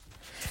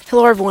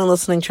Hello, everyone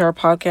listening to our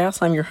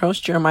podcast. I'm your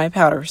host, Jeremiah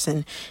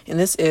Patterson, and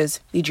this is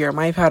the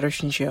Jeremiah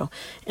Patterson Show.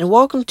 And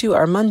welcome to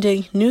our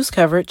Monday news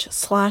coverage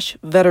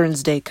 /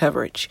 Veterans Day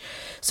coverage.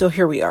 So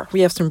here we are.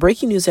 We have some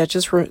breaking news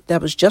that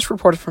was just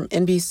reported from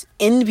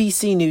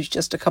NBC News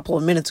just a couple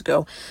of minutes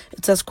ago.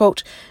 It says,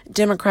 quote,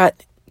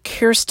 Democrat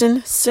Kyrsten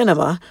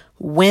Sinema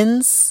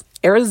wins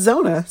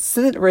Arizona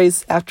Senate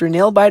race after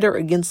nail-biter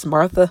against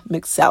Martha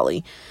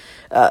McSally.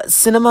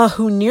 Sinema,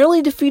 who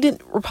nearly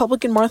defeated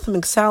Republican Martha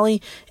McSally,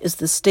 is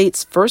the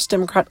state's first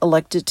Democrat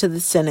elected to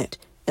the Senate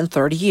in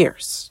 30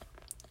 years.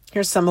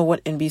 Here's some of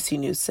what NBC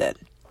News said.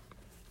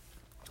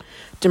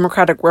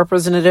 Democratic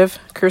Representative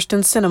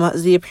Kyrsten Sinema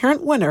is the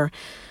apparent winner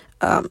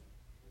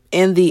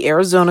in the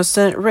Arizona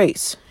Senate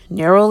race,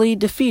 narrowly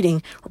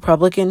defeating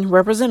Republican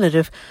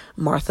Representative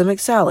Martha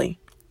McSally.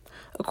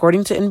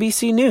 According to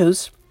NBC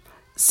News,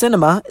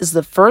 Sinema is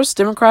the first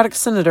Democratic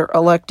senator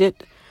elected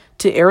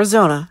to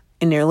Arizona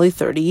in nearly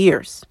 30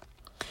 years.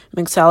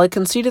 McSally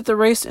conceded the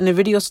race in a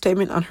video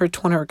statement on her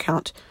Twitter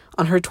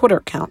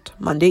account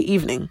Monday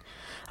evening.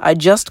 I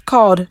just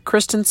called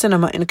Kyrsten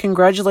Sinema and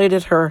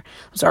congratulated her.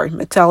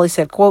 McSally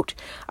said, quote,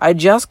 I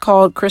just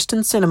called Kyrsten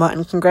Sinema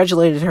and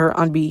congratulated her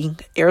on being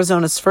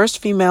Arizona's first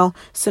female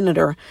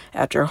senator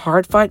after a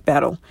hard-fought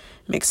battle.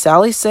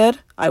 McSally said,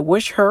 I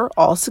wish her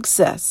all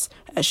success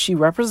as she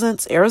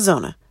represents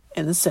Arizona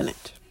in the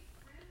Senate.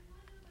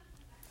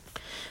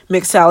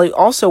 McSally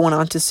also went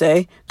on to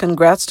say,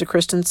 congrats to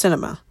Kyrsten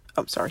Sinema.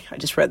 I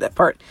just read that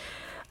part.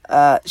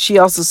 She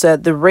also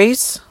said the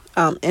race,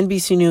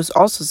 NBC News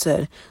also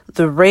said,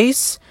 the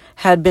race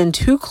had been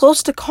too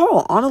close to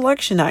call on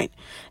election night,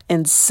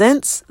 and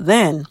since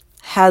then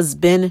has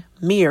been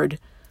mirrored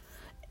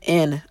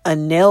in a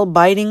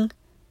nail-biting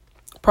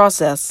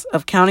process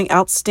of counting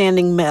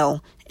outstanding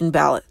mail-in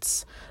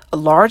ballots. A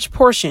large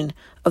portion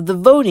of the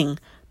voting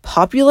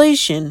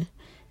population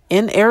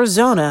in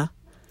Arizona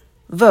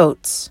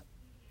votes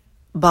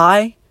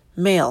by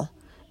mail,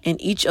 and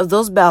each of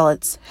those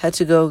ballots had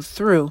to go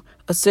through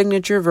a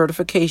signature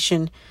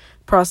verification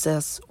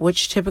process,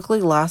 which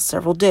typically lasts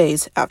several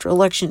days after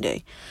Election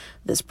Day.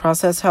 This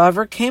process,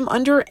 however, came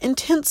under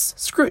intense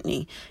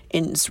scrutiny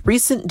in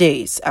recent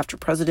days after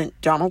President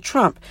Donald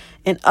Trump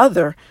and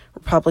other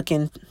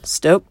Republicans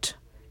stoked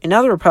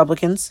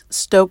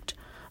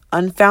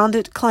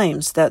unfounded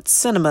claims that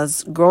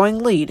Sinema's growing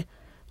lead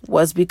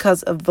was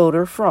because of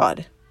voter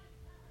fraud.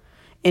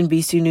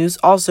 NBC News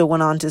also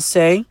went on to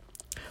say,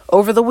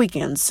 over the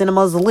weekend,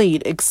 Sinema's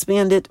lead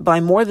expanded by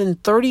more than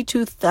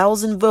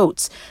 32,000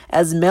 votes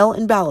as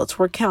mail-in ballots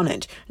were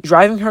counted,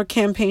 driving her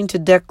campaign to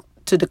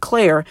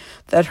declare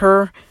that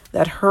her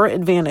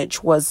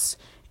advantage was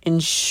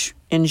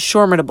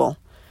insurmountable.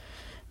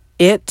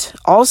 It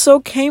also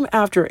came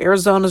after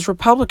Arizona's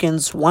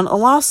Republicans won a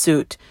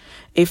lawsuit,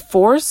 a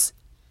forced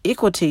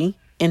equity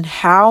in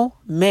how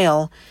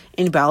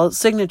mail-in ballot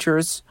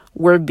signatures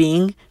were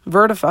being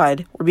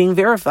verified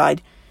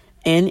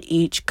in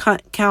each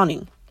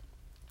county.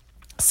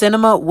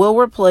 Sinema will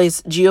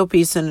replace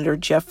GOP Senator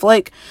Jeff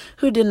Flake,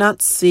 who did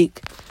not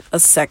seek a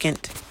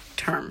second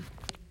term.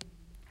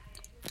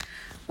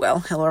 Well,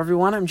 hello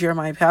everyone, I'm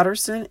Jeremiah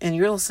Patterson, and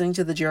you're listening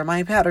to the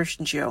Jeremiah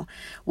Patterson Show.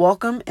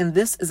 Welcome, and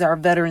this is our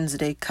Veterans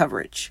Day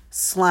coverage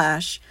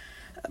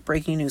 /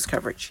 breaking news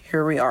coverage.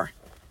 Here we are.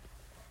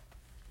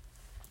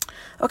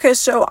 Okay,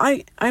 so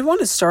I want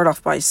to start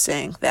off by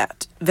saying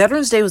that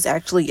Veterans Day was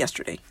actually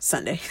yesterday,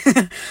 Sunday,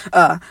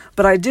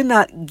 but I did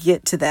not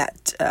get to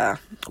that.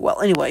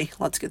 Anyway,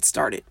 let's get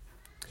started.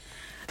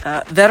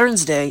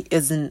 Veterans Day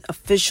is an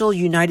official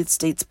United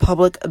States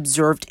public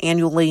observed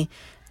annually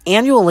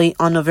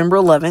on November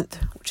 11th,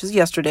 which is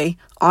yesterday,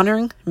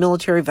 honoring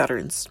military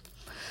veterans.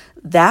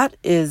 That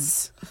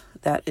is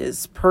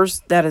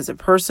a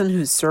person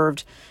who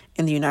served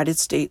in the United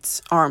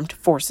States Armed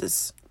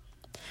Forces.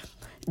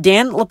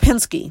 Dan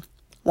Lipinski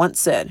once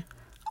said,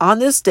 on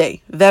this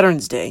day,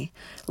 Veterans Day,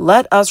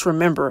 let us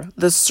remember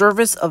the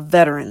service of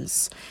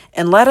veterans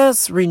and let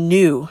us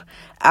renew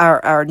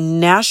our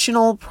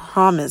national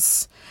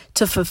promise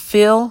to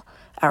fulfill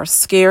our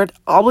scared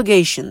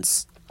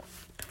obligations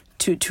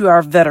to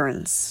our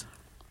veterans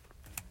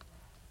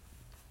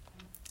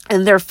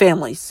and their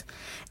families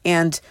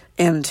and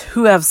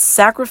who have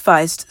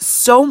sacrificed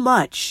so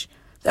much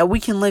that we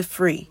can live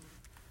free.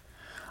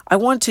 I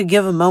want to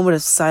give a moment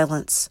of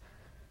silence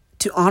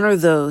to honor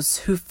those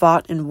who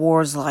fought in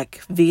wars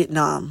like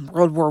Vietnam,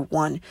 World War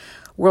I,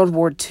 World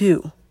War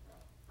II,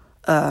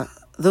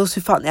 those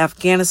who fought in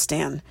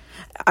Afghanistan,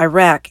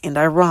 Iraq, and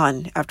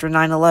Iran after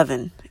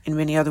 9/11, and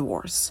many other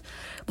wars.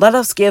 Let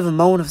us give a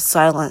moment of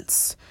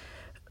silence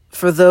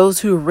for those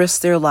who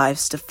risked their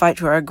lives to fight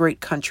for our great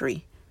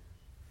country.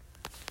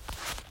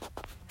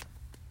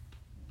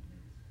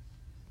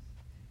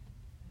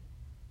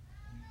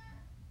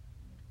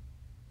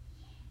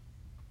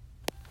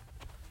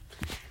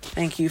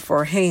 Thank you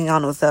for hanging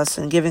on with us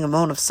and giving a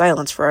moment of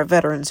silence for our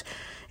veterans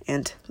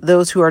and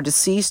those who are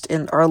deceased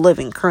and are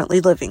currently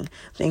living.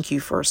 Thank you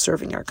for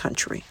serving our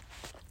country.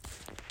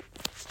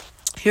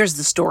 Here's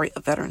the story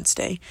of Veterans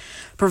Day,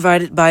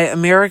 provided by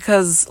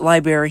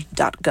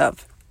americaslibrary.gov.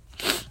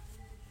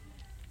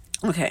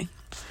 Okay.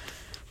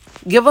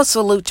 Give a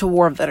salute to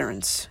war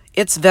veterans.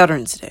 It's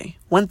Veterans Day,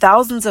 when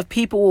thousands of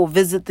people will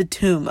visit the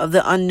tomb of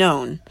the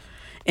unknown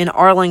in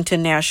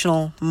Arlington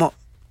National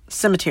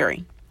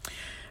Cemetery,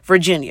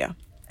 Virginia.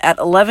 At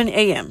 11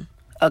 a.m.,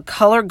 a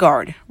color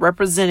guard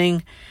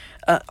representing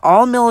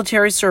all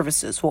military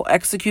services will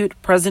execute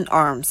present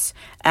arms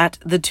at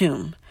the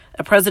tomb.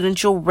 A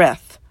presidential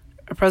wreath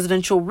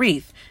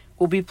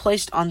will be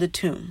placed on the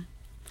tomb,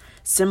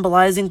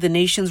 symbolizing the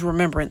nation's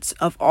remembrance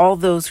of all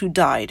those who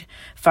died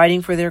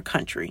fighting for their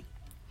country.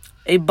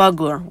 A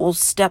bugler will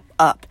step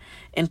up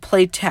and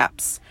play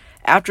taps.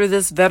 After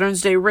this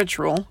Veterans Day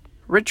ritual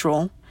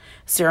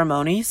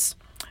ceremonies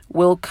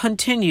will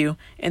continue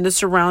in the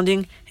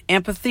surrounding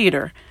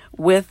amphitheater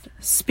with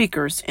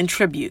speakers and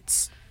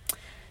tributes.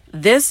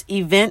 This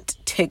event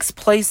takes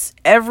place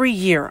every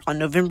year on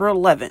November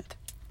 11th,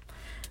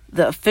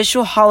 the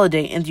official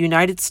holiday in the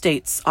United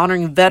States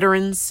honoring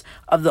veterans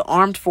of the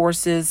armed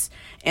forces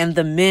and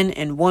the men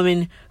and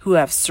women who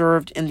have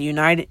served in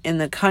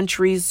the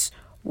country's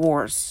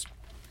wars.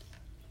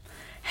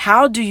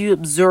 How do you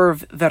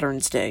observe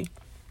Veterans Day?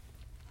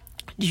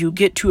 Do you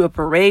get to a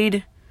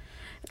parade,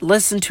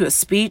 listen to a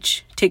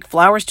speech, take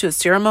flowers to a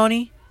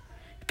ceremony?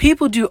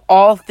 People do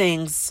all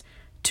things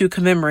to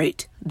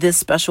commemorate this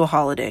special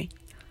holiday,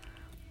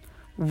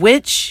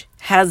 which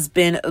has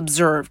been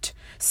observed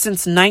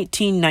since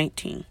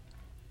 1919.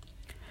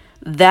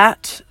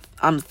 That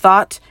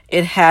thought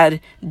it had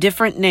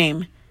different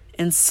name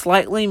and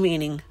slightly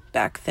meaning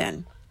back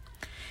then.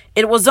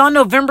 It was on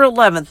November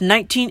 11th,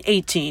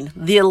 1918,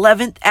 the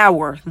 11th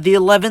hour, the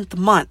 11th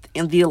month,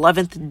 and the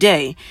 11th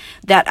day,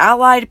 that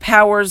Allied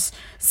powers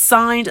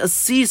signed a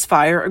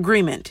ceasefire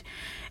agreement,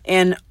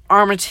 an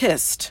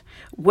armistice,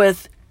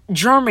 with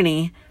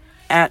Germany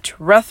at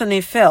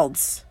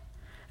Rethenifelds,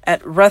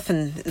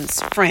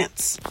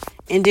 France,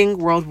 ending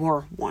World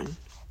War I.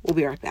 We'll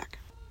be right back.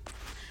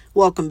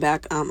 Welcome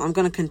back. I'm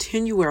going to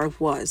continue where I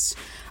was.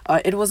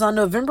 It was on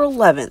November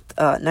 11th,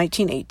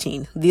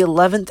 1918, the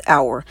 11th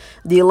hour,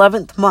 the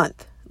 11th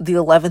month, the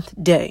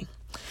 11th day,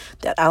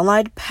 that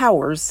Allied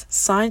powers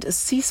signed a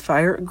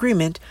ceasefire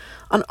agreement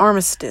on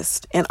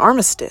armistice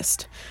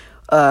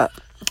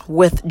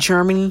with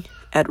Germany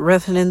at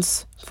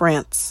Rethenifelds,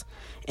 France,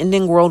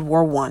 ending World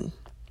War I.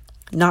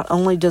 Not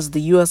only does the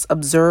U.S.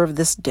 observe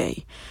this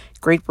day,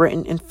 Great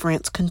Britain and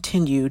France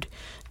continued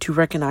to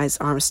recognize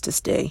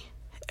Armistice Day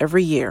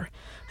every year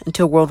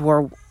until World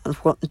War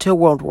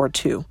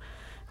II,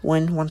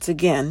 when once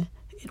again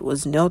it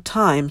was no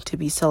time to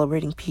be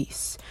celebrating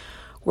peace.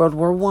 World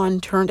War I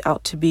turned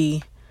out to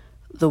be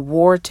the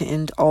war to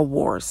end all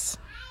wars.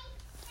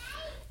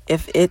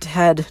 If it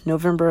had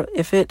November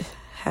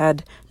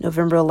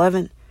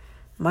 11th, it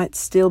might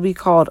still be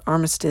called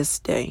Armistice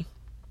Day.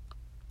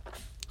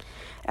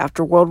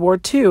 After World War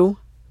II,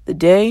 the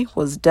day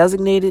was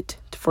designated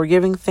for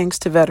giving thanks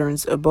to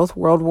veterans of both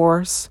world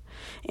wars,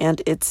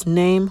 and its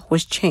name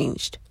was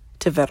changed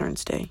to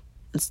Veterans Day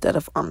instead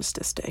of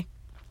Armistice Day.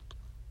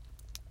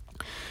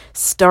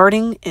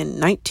 Starting in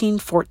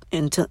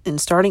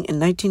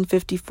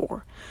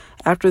 1954,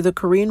 after the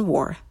Korean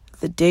War,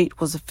 the date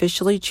was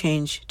officially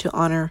changed to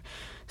honor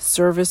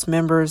service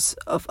members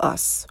of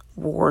US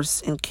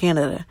wars in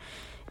Canada.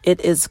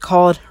 It is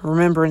called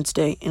Remembrance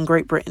Day in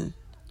Great Britain.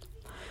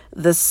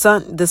 The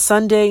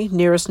Sunday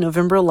nearest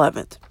November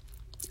 11th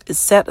is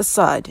set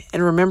aside,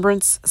 and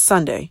Remembrance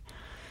Sunday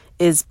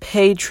is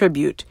paid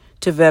tribute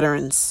to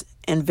veterans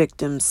and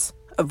victims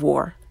of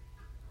war.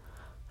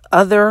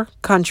 Other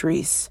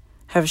countries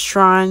have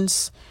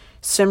shrines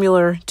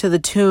similar to the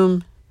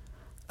Tomb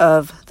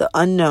of the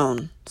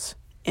Unknowns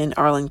in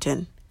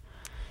Arlington.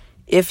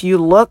 If you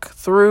look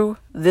through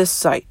this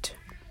site,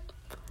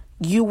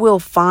 you will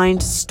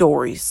find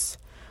stories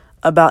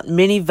about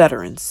many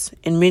veterans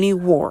in many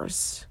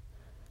wars.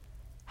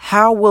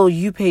 How will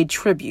you pay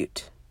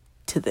tribute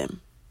to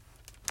them?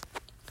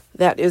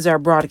 That is our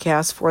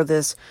broadcast for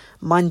this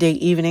Monday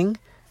evening.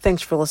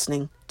 Thanks for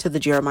listening to the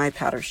Jeremiah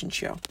Patterson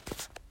Show.